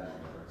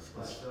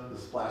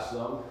splash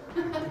zone.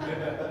 Look at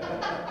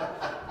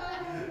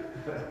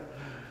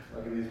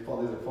these are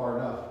far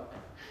enough.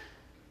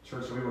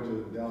 Church we went to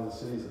down in the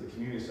cities at the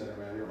community center,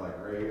 man, they were like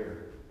right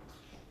here.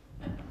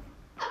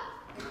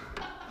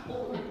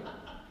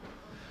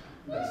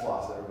 That's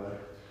lost, everybody.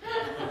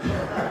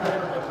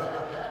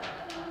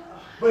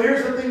 But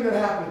here's the thing that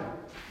happened,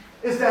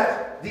 is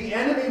that the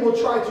enemy will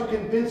try to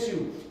convince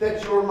you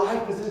that your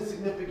life is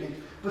insignificant.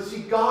 But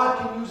see, God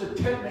can use a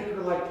tent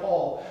maker like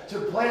Paul to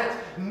plant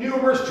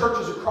numerous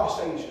churches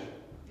across Asia.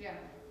 Yeah.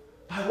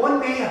 By one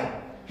man.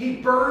 He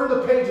burned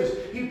the pages.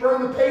 He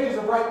burned the pages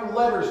of writing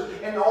letters,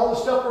 and all the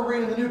stuff we're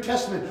reading in the New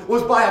Testament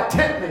was by a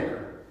tent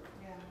maker.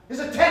 Yeah. He's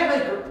a tent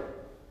maker.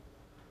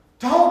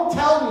 Don't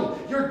tell me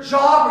your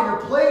job or your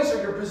place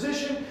or your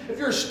position. If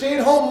you're a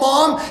stay-at-home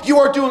mom, you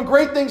are doing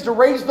great things to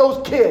raise those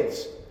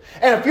kids.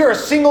 And if you're a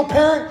single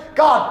parent,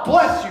 God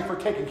bless you for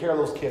taking care of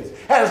those kids.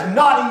 That is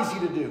not easy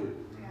to do.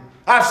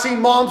 I've seen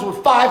moms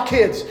with 5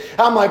 kids.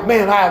 I'm like,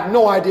 man, I have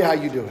no idea how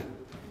you do it.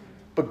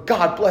 But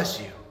God bless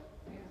you.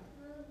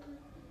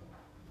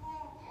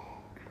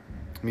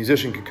 The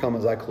musician could come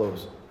as I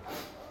close.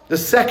 The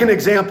second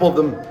example of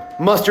the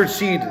mustard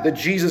seed that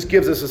Jesus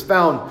gives us is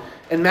found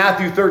in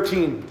Matthew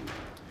 13,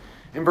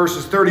 in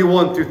verses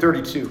 31 through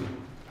 32.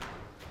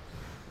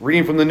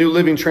 Reading from the New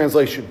Living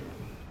Translation.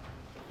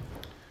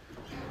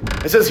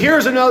 It says,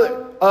 here's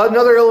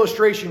another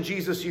illustration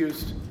Jesus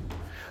used.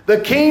 The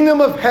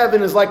kingdom of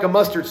heaven is like a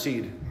mustard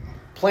seed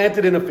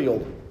planted in a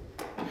field.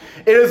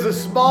 It is the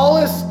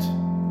smallest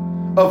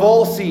of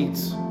all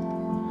seeds,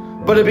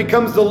 but it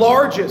becomes the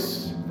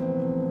largest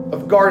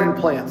of garden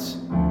plants.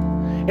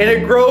 And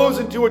it grows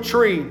into a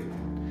tree,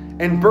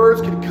 and birds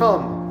can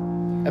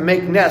come and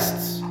make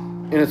nests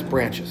in its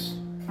branches.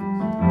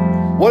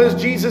 What is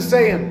Jesus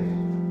saying?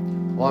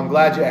 Well, I'm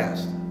glad you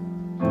asked.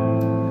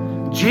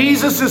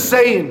 Jesus is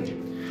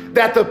saying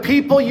that the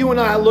people you and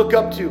I look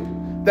up to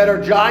that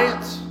are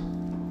giants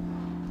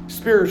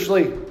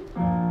spiritually,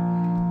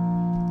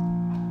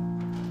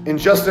 in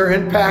just their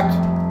impact,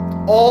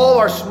 all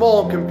are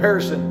small in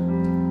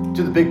comparison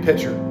to the big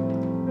picture.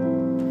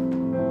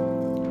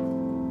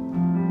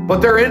 But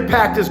their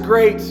impact is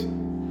great.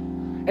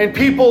 And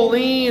people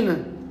lean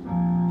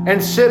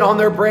and sit on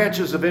their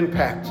branches of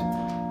impact.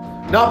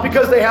 Not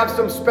because they have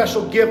some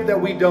special gift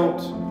that we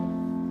don't.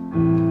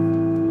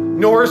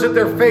 Nor is it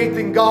their faith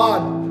in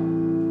God.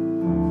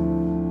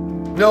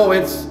 No,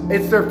 it's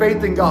their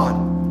faith in God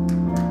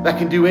that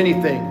can do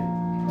anything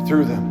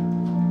through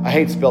them. I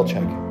hate spell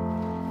check.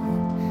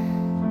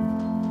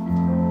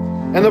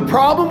 And the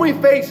problem we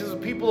face as a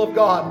people of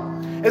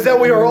God is that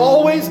we are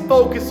always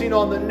focusing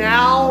on the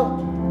now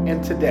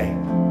and today.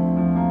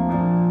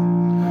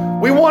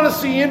 We want to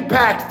see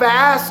impact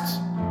fast,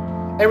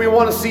 and we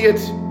want to see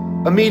it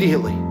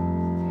immediately.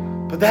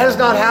 But that is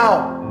not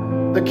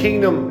how the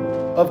kingdom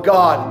of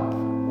God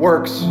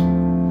works.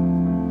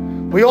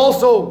 We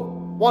also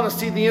want to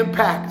see the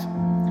impact.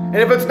 And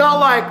if it's not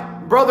like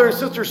brother and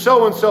sister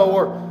so-and-so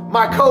or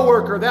my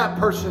coworker, that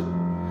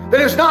person,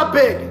 then it's not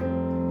big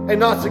and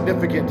not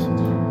significant.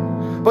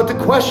 But the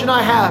question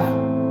I have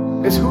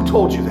is, who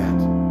told you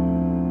that?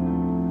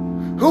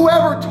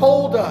 Whoever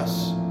told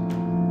us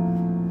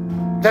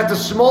that the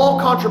small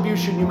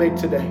contribution you make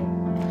today,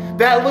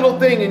 that little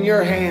thing in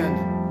your hand,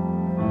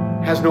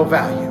 has no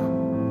value?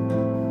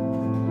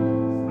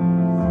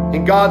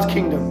 In God's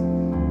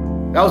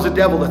kingdom, that was the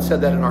devil that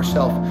said that in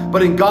ourselves.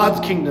 But in God's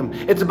kingdom,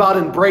 it's about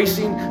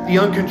embracing the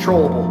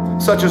uncontrollable,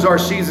 such as our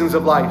seasons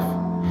of life.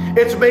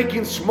 It's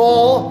making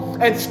small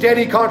and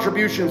steady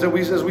contributions,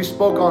 as we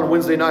spoke on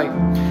Wednesday night,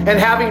 and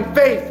having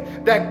faith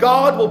that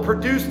God will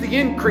produce the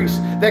increase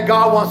that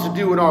God wants to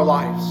do in our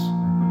lives.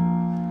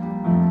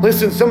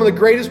 Listen, some of the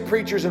greatest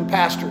preachers and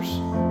pastors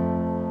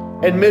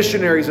and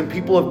missionaries and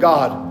people of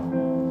God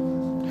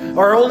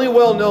are only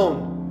well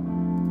known.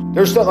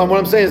 What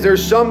I'm saying is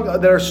there's some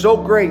that are so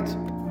great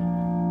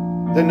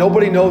that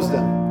nobody knows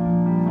them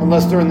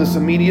unless they're in this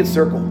immediate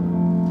circle.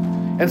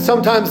 And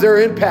sometimes their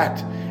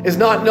impact is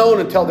not known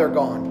until they're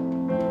gone.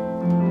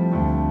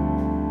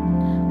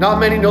 Not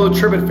many know the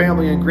Tribbett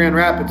family in Grand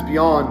Rapids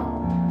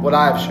beyond what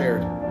I have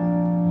shared.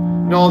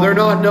 No, they're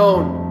not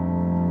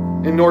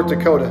known in North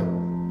Dakota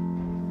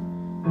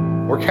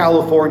or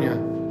California.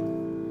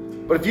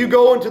 But if you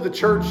go into the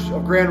church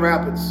of Grand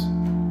Rapids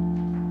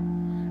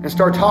and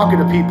start talking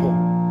to people,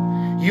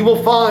 you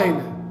will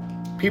find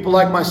people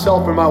like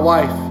myself and my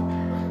wife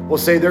will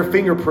say their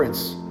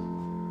fingerprints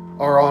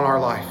are on our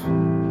life.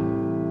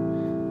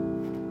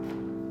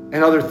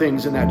 And other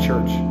things in that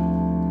church.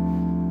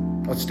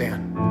 Let's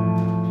stand.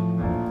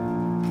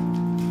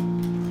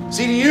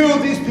 See, to you,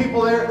 these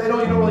people there, you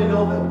don't really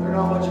know them. They're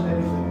not much of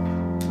anything.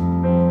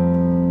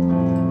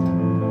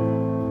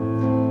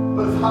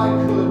 But if I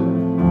could,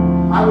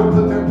 I would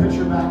put their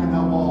picture back in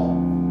that wall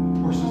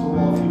versus the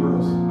wall of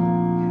heroes.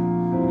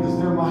 Because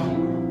they're my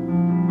hero.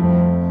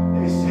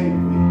 They saved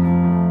me.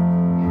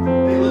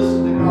 They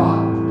listened to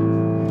God.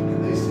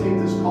 And they saved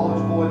this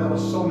college boy that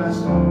was so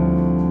messed up.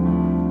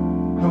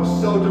 I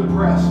was so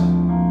depressed,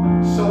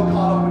 so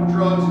caught up in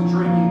drugs and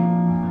drinking,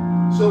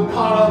 so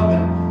caught up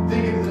in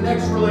thinking that the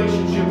next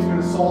relationship is going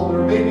to solve it,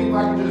 or maybe if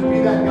I can just be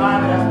that guy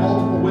that has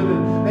multiple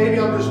women, maybe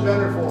I'm just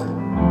better for it.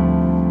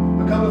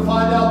 But come to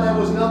find out that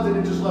was nothing,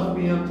 it just left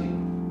me empty.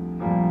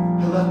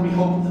 It left me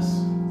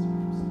hopeless.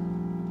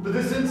 But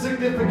this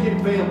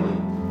insignificant family,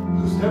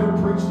 who's never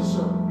preached a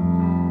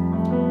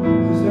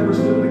sermon, who's never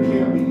stood in a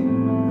camp meeting,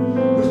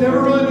 who's never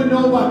really been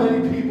known by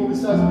many people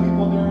besides the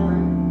people in their area,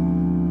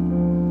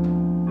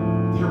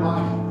 they're my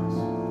heroes.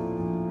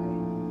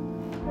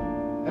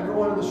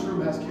 Everyone in this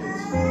room has kids.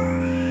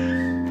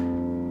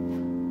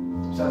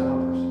 Besides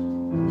one person.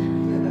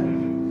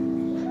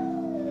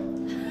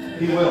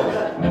 He will.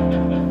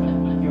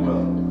 He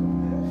will.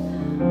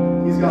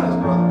 He's got his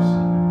brothers,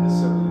 his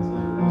siblings,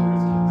 those are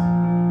his kids.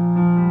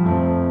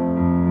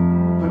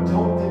 But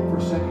don't think for a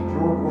second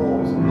your role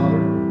as a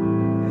mother,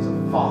 as a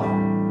father,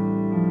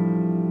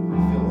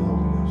 feel the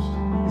Holy Ghost,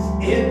 is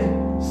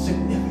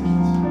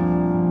insignificant.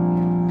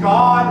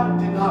 God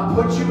did not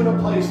put you in a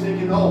place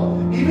thinking, oh,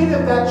 even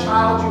if that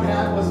child you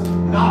had was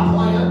not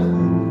planned,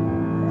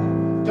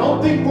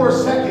 don't think for a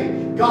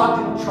second God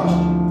didn't trust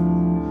you.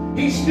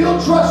 He still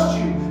trusts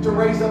you to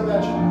raise up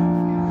that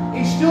child.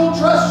 He still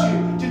trusts you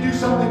to do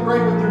something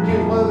great with your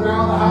kids, whether they're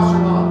out of the house or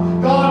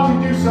not. God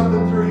can do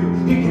something through you.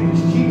 He can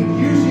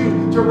use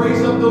you to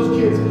raise up those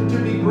kids to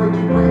be great,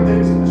 do great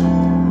things in this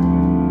world.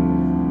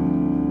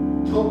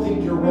 Don't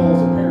think your role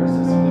as a parent is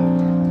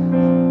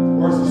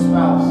insignificant, or as a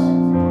spouse.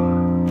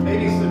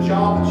 Maybe it's the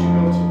job that you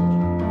go to.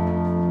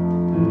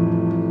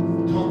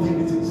 Don't think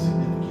it's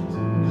insignificant,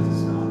 because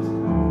it's not.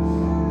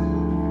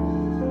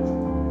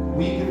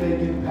 We can make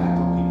impact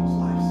on people's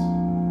lives.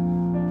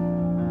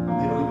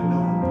 They don't even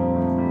know it.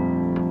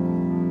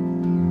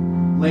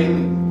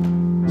 Lately,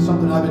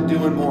 something I've been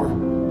doing more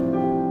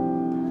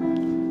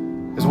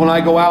is when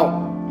I go out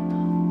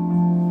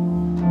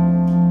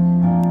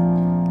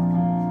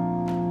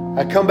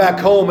I come back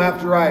home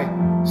after I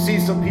see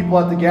some people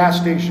at the gas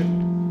station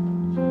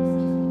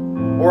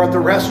or at the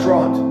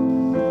restaurant,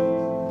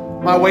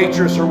 my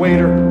waitress or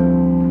waiter.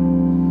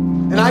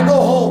 And I go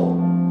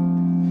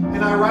home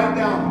and I write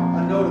down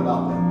a note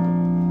about them.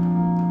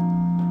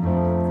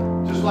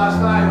 Just last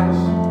night I was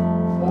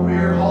over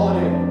here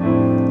holiday.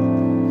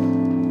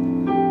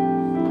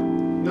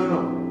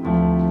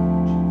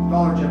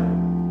 Dollar General.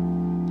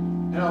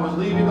 And I was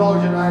leaving Dollar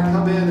General. I had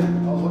come in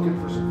and I was looking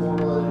for some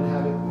formula. I didn't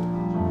have it.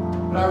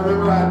 But I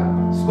remember I had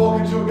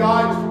spoken to a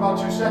guy just for about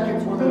 2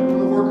 seconds, one of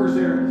the workers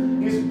there.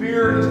 His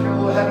beard is kind of a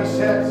little heavy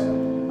set.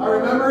 I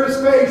remember his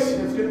face,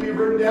 and it's going to be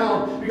written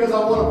down because I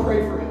want to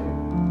pray for him.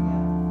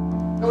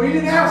 No, he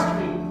didn't ask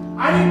me.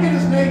 I didn't get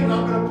his name, but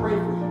I'm going to pray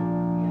for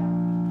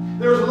him.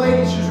 There was a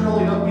lady, she was a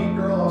really upbeat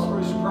girl. I was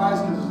pretty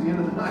surprised because it was the end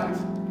of the night.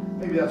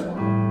 Maybe that's why.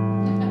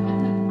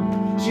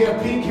 She had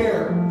pink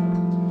hair.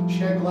 She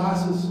had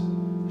glasses.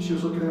 She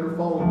was looking at her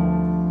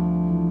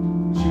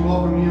phone. She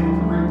welcomed me in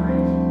with a great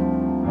greet.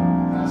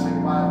 And I said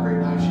goodbye, have a great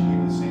night. She gave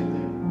me the same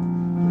thing.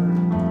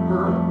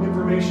 Her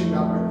information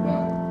got written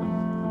down.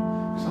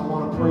 Because I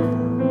want to pray for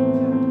her.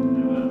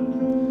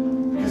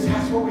 Because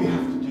that's what we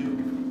have to do.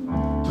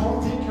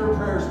 Don't think your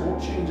prayers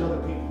won't change other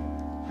people.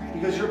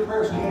 Because your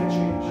prayers can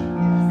change.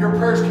 Your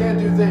prayers can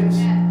do things.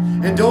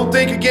 And don't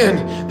think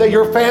again that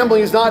your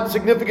family is not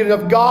significant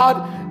enough.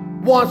 God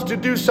wants to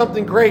do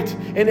something great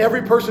in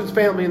every person's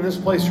family in this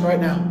place right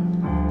now.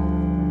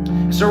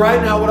 So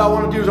right now what I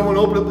want to do is I want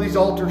to open up these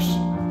altars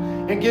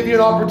and give you an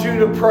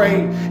opportunity to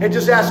pray and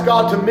just ask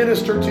God to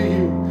minister to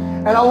you.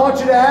 And I want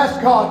you to ask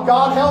God,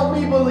 God, help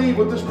me believe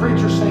what this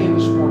preacher's saying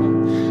this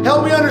morning.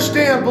 Help me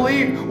understand,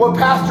 believe what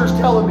pastor's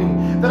telling me.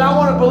 That I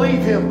want to believe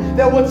him.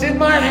 That what's in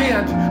my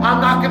hand,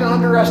 I'm not going to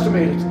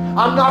underestimate it.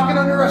 I'm not going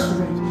to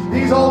underestimate it.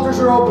 These altars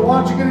are open.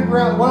 Why don't you get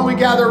around? Why don't we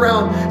gather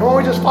around? And why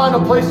don't we just find a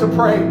place to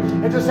pray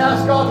and just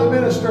ask God to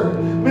minister.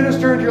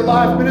 Minister into your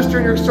life. Minister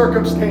in your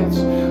circumstance.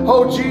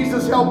 Oh,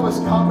 Jesus, help us,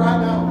 God, right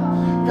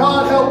now.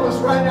 God, help us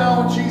right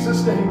now in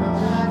Jesus' name.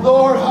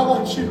 Lord, I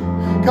want you,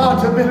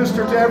 God, to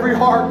minister to every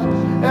heart,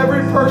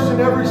 every person,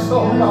 every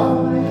soul,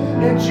 God.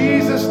 In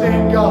Jesus'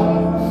 name,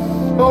 God.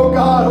 Oh,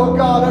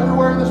 God,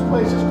 everywhere in this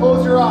place, just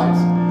close your eyes.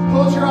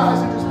 Close your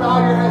eyes and just bow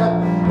your head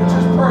and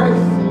just pray.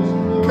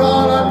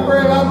 God, I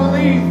pray, I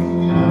believe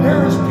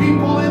there is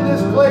people in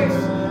this place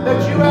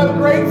that you have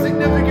great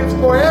significance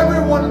for.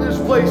 Everyone in this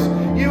place,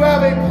 you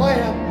have a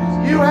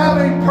plan. You have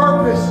a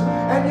purpose.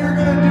 And you're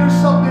going to do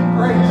something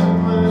great.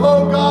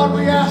 Oh, God,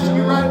 we ask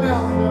you right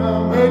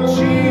now. In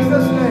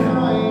Jesus' name.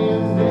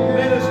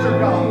 Minister,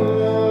 God.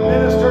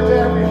 Minister to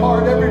every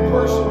heart, every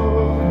person.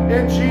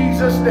 In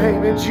Jesus'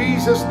 name. In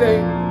Jesus'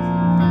 name.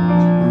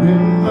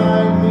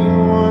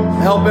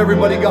 Help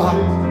everybody, God.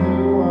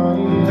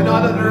 To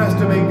not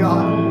underestimate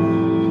God.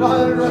 Not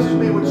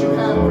underestimate what you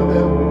have for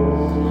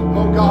them.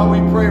 Oh God,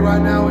 we pray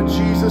right now in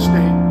Jesus'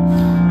 name.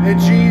 In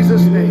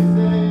Jesus' name.